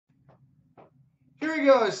Here we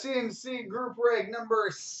go, CNC group break number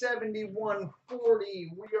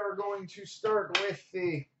 7140. We are going to start with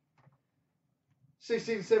the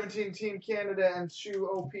 16-17 Team Canada and 2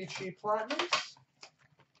 OPC Platinums.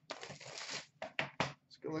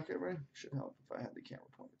 Let's go look, everybody. Should help if I had the camera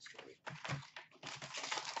pointed straight.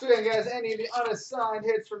 So again, guys, any of the unassigned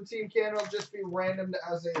hits from Team Canada will just be randomed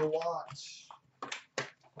as a lot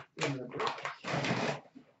in the break.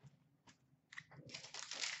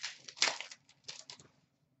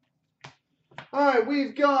 All right,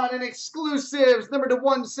 we've got an exclusives number to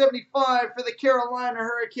 175 for the Carolina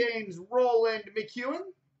Hurricanes, Roland McEwen.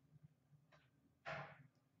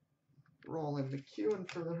 Roland McEwen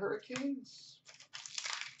for the Hurricanes.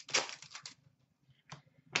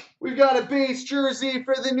 We've got a base jersey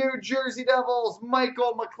for the New Jersey Devils,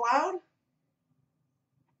 Michael McLeod.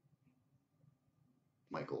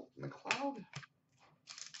 Michael McLeod.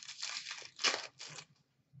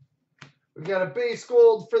 We've got a base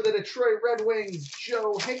gold for the Detroit Red Wings,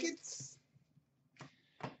 Joe Hicketts.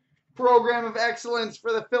 Program of excellence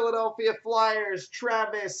for the Philadelphia Flyers,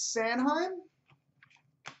 Travis Sanheim.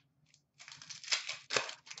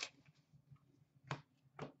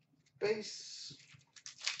 Base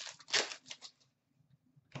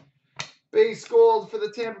gold for the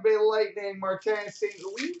Tampa Bay Lightning, Martin St.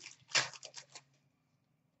 Louis.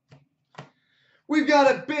 We've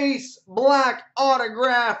got a base black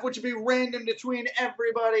autograph, which will be random between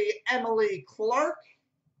everybody, Emily Clark.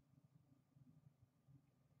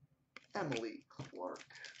 Emily Clark.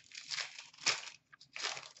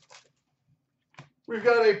 We've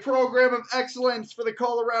got a program of excellence for the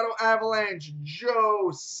Colorado Avalanche,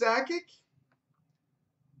 Joe Sakic.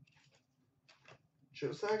 Joe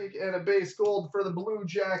Sakic, and a base gold for the Blue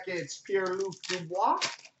Jackets, Pierre-Luc Dubois.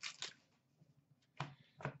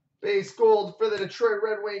 Base gold for the Detroit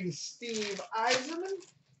Red Wings, Steve Yzerman.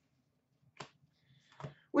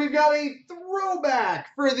 We've got a throwback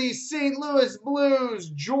for the St. Louis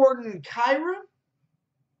Blues, Jordan Kyrou.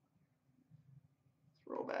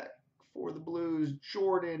 Throwback for the Blues,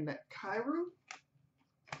 Jordan Kyrou.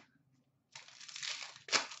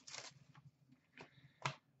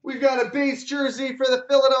 We've got a base jersey for the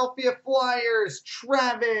Philadelphia Flyers,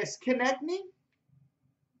 Travis Konecny.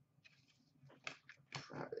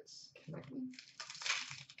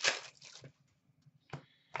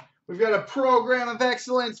 We've got a program of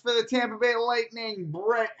excellence for the Tampa Bay Lightning,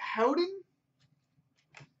 Brett Howden.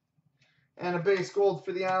 And a base gold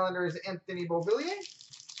for the Islanders, Anthony Beauvillier.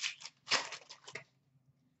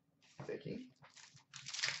 Thicky.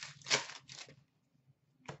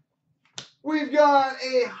 We've got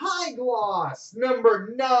a high gloss,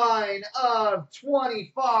 number 9 of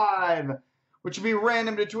 25, which will be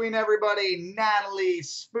random between everybody, Natalie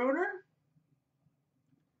Spooner.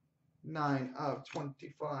 9 of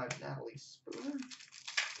 25, Natalie Spooner.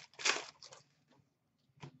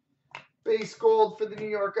 Base gold for the New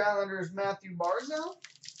York Islanders, Matthew Barzal.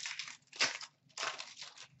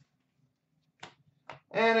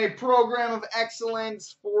 And a program of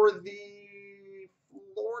excellence for the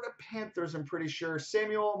Florida Panthers, I'm pretty sure,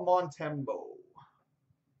 Samuel Montembeault.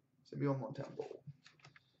 Samuel Montembeault.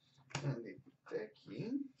 And the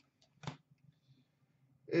Becky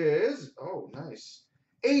is, oh, nice.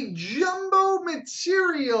 A Jumbo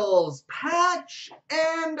Materials patch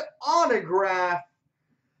and autograph,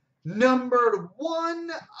 numbered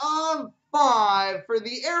 1 of 5 for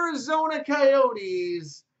the Arizona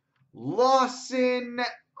Coyotes, Lawson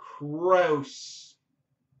Crouse.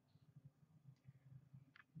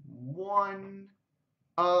 1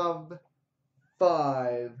 of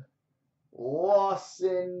 5,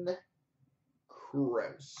 Lawson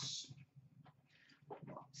Crouse.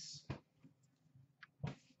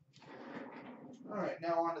 All right,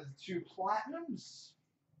 now on to the 2 Platinums.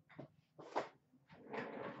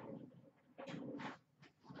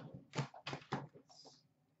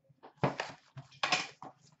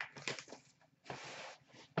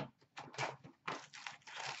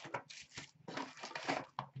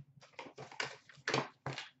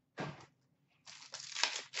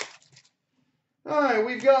 All right,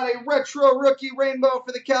 we've got a retro rookie rainbow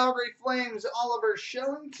for the Calgary Flames, Oliver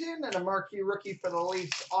Shellington, and a marquee rookie for the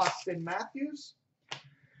Leafs, Austin Matthews.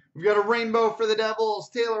 We've got a rainbow for the Devils,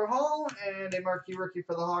 Taylor Hall, and a marquee rookie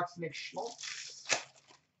for the Hawks, Nick Schmaltz.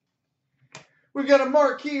 We've got a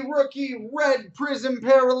marquee rookie red prism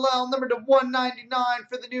parallel, number to 199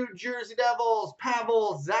 for the New Jersey Devils,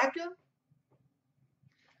 Pavel Zacha.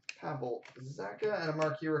 Pavel Zacha, and a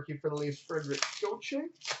marquee rookie for the Leafs, Frederick Gauthier.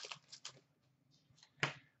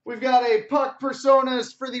 We've got a puck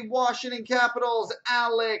personas for the Washington Capitals,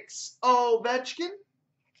 Alex Ovechkin.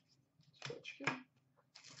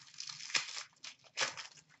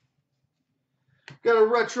 Got a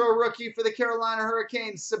retro rookie for the Carolina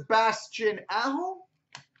Hurricanes, Sebastian Aho.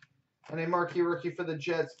 And a marquee rookie for the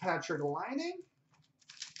Jets, Patrick Laine.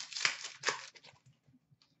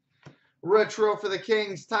 Retro for the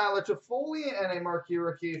Kings, Tyler Toffoli. And a marquee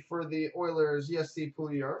rookie for the Oilers, Jesse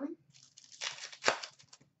Puljujarvi.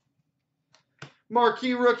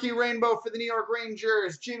 Marquee rookie rainbow for the New York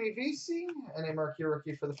Rangers, Jimmy Vesey. And a marquee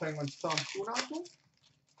rookie for the Penguins, Tom Kuhnhackl.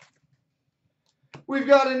 We've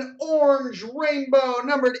got an orange rainbow,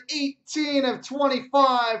 numbered 18 of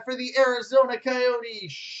 25 for the Arizona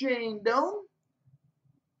Coyotes, Shane Doan.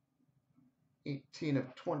 18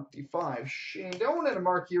 of 25, Shane Doan. And a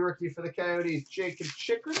marquee rookie for the Coyotes, Jacob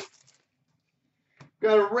Chychrun.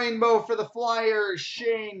 Got a rainbow for the Flyers,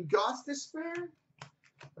 Shane Gostisbehere.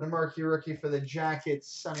 And a marquee rookie for the Jackets,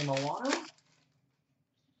 Sonny Milano.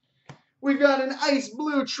 We've got an ice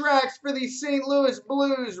blue tracks for the St. Louis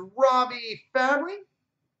Blues, Robbie Fabry.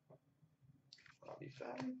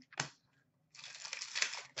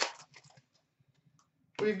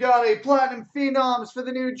 We've got a Platinum Phenoms for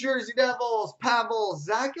the New Jersey Devils, Pavel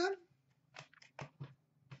Zacha.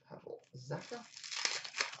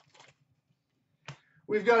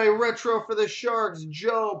 We've got a retro for the Sharks,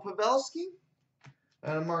 Joe Pavelski.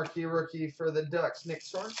 And a marquee rookie for the Ducks, Nick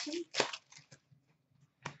Sorensen.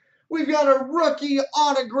 We've got a rookie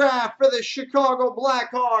autograph for the Chicago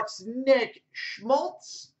Blackhawks, Nick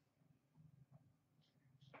Schmaltz.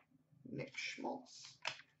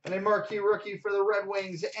 And a marquee rookie for the Red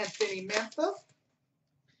Wings, Anthony Mantha.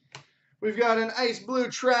 We've got an ice blue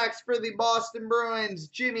tracks for the Boston Bruins,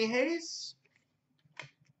 Jimmy Hayes.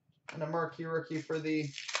 And a marquee rookie for the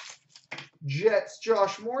Jets,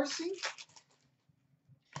 Josh Morrissey.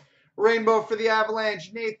 Rainbow for the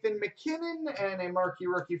Avalanche, Nathan McKinnon. And a marquee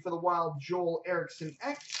rookie for the Wild, Joel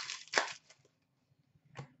Eriksson-Ek.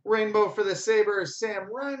 Rainbow for the Sabres, Sam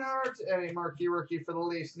Reinhart. And a marquee rookie for the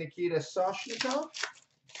Leafs, Nikita Soshnikov.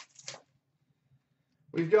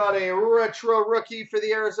 We've got a retro rookie for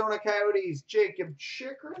the Arizona Coyotes, Jacob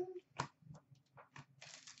Chychrun.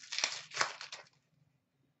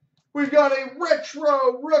 We've got a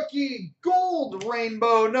retro rookie gold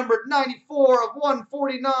rainbow, numbered 94 of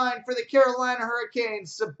 149 for the Carolina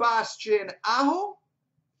Hurricanes, Sebastian Aho.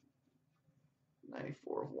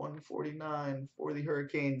 94 of 149 for the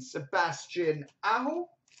Hurricanes, Sebastian Aho.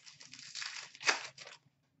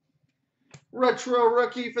 Retro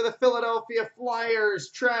rookie for the Philadelphia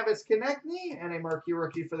Flyers, Travis Konechny. And a marquee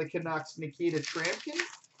rookie for the Canucks, Nikita Trampkin.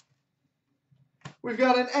 We've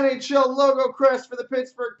got an NHL logo crest for the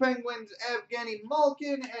Pittsburgh Penguins, Evgeny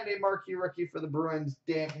Malkin. And a marquee rookie for the Bruins,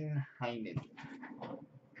 Danton Heinen.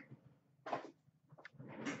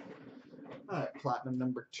 All right, platinum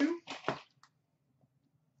number 2.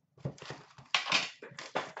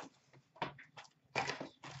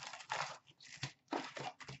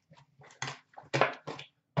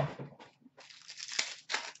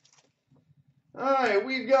 All right,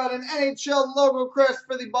 we've got an NHL logo crest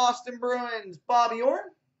for the Boston Bruins, Bobby Orr.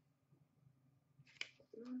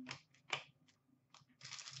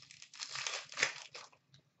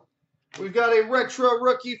 We've got a retro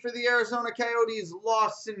rookie for the Arizona Coyotes,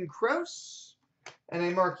 Lawson Crouse. And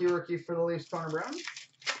a marquee rookie for the Leafs, Connor Brown.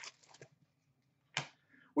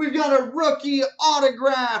 We've got a rookie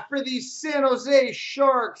autograph for the San Jose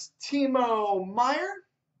Sharks, Timo Meier.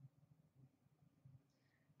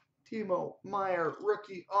 Timo Meier,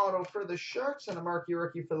 rookie auto for the Sharks, and a marquee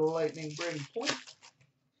rookie for the Lightning, Braden Point.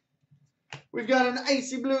 We've got an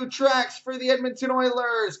icy blue tracks for the Edmonton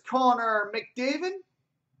Oilers, Connor McDavid.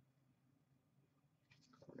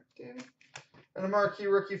 And a marquee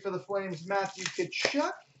rookie for the Flames, Matthew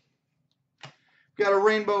Tkachuk. We've got a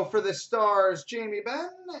rainbow for the Stars, Jamie Benn,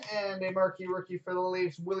 and a marquee rookie for the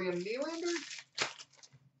Leafs, William Nylander.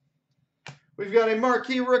 We've got a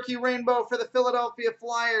marquee rookie rainbow for the Philadelphia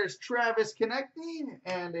Flyers, Travis Konechny,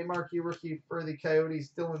 and a marquee rookie for the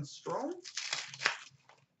Coyotes, Dylan Strome.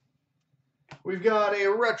 We've got a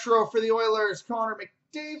retro for the Oilers, Connor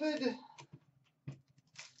McDavid.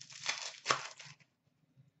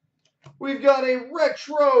 We've got a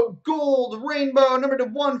retro gold rainbow, number to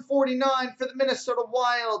 149 for the Minnesota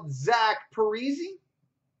Wild, Zach Parise.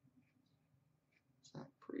 Zach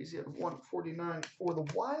Parise at 149 for the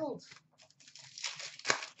Wild.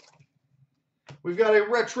 We've got a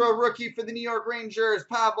retro rookie for the New York Rangers,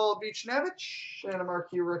 Pavel Buchnevich, and a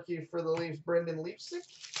marquee rookie for the Leafs, Brendan Leipsic.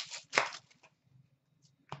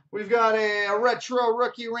 We've got a retro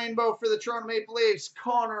rookie rainbow for the Toronto Maple Leafs,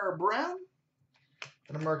 Connor Brown,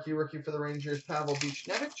 and a marquee rookie for the Rangers, Pavel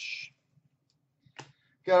Buchnevich.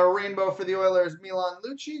 Got a rainbow for the Oilers, Milan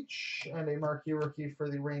Lucic, and a marquee rookie for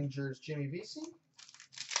the Rangers, Jimmy Vesey.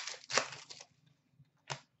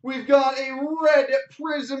 We've got a red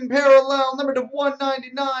prism parallel, number to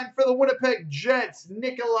 199 for the Winnipeg Jets,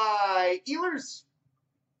 Nikolai Ehlers.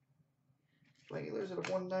 Ehlers at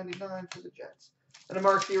a 199 for the Jets. And a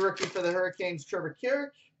marquee rookie for the Hurricanes, Trevor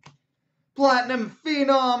Carrick. Platinum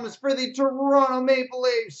Phenoms for the Toronto Maple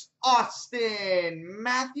Leafs, Austin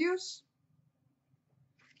Matthews.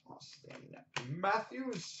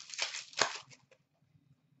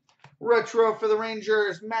 Retro for the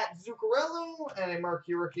Rangers, Matt Zuccarello. And a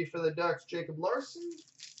marquee rookie for the Ducks, Jacob Larson.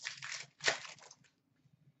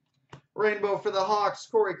 Rainbow for the Hawks,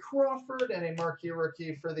 Corey Crawford. And a marquee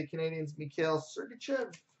rookie for the Canadiens, Mikhail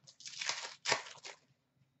Sergachev.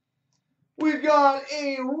 We've got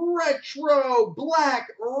a retro black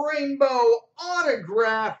rainbow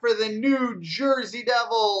autograph for the New Jersey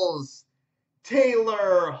Devils,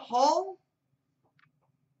 Taylor Hall.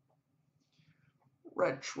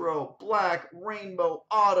 Retro black rainbow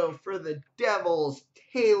auto for the Devils,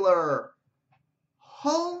 Taylor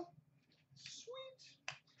Hall.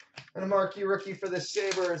 Sweet. And a marquee rookie for the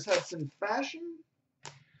Sabres, Hudson Fashion.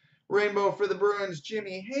 Rainbow for the Bruins,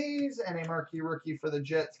 Jimmy Hayes. And a marquee rookie for the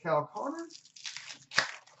Jets, Cal Connor.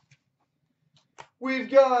 We've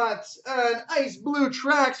got an ice blue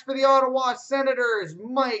tracks for the Ottawa Senators,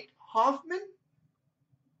 Mike Hoffman.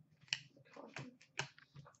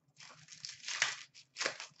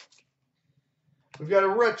 We've got a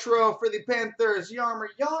retro for the Panthers, Jaromir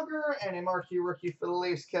Jagr, and a marquee rookie for the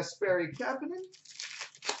Leafs, Kasperi Kapanen.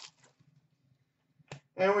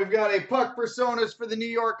 And we've got a puck personas for the New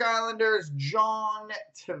York Islanders, John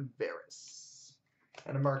Tavares.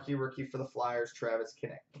 And a marquee rookie for the Flyers, Travis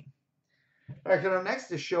Konecny. All right, coming up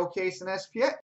next is Showcase and SPX.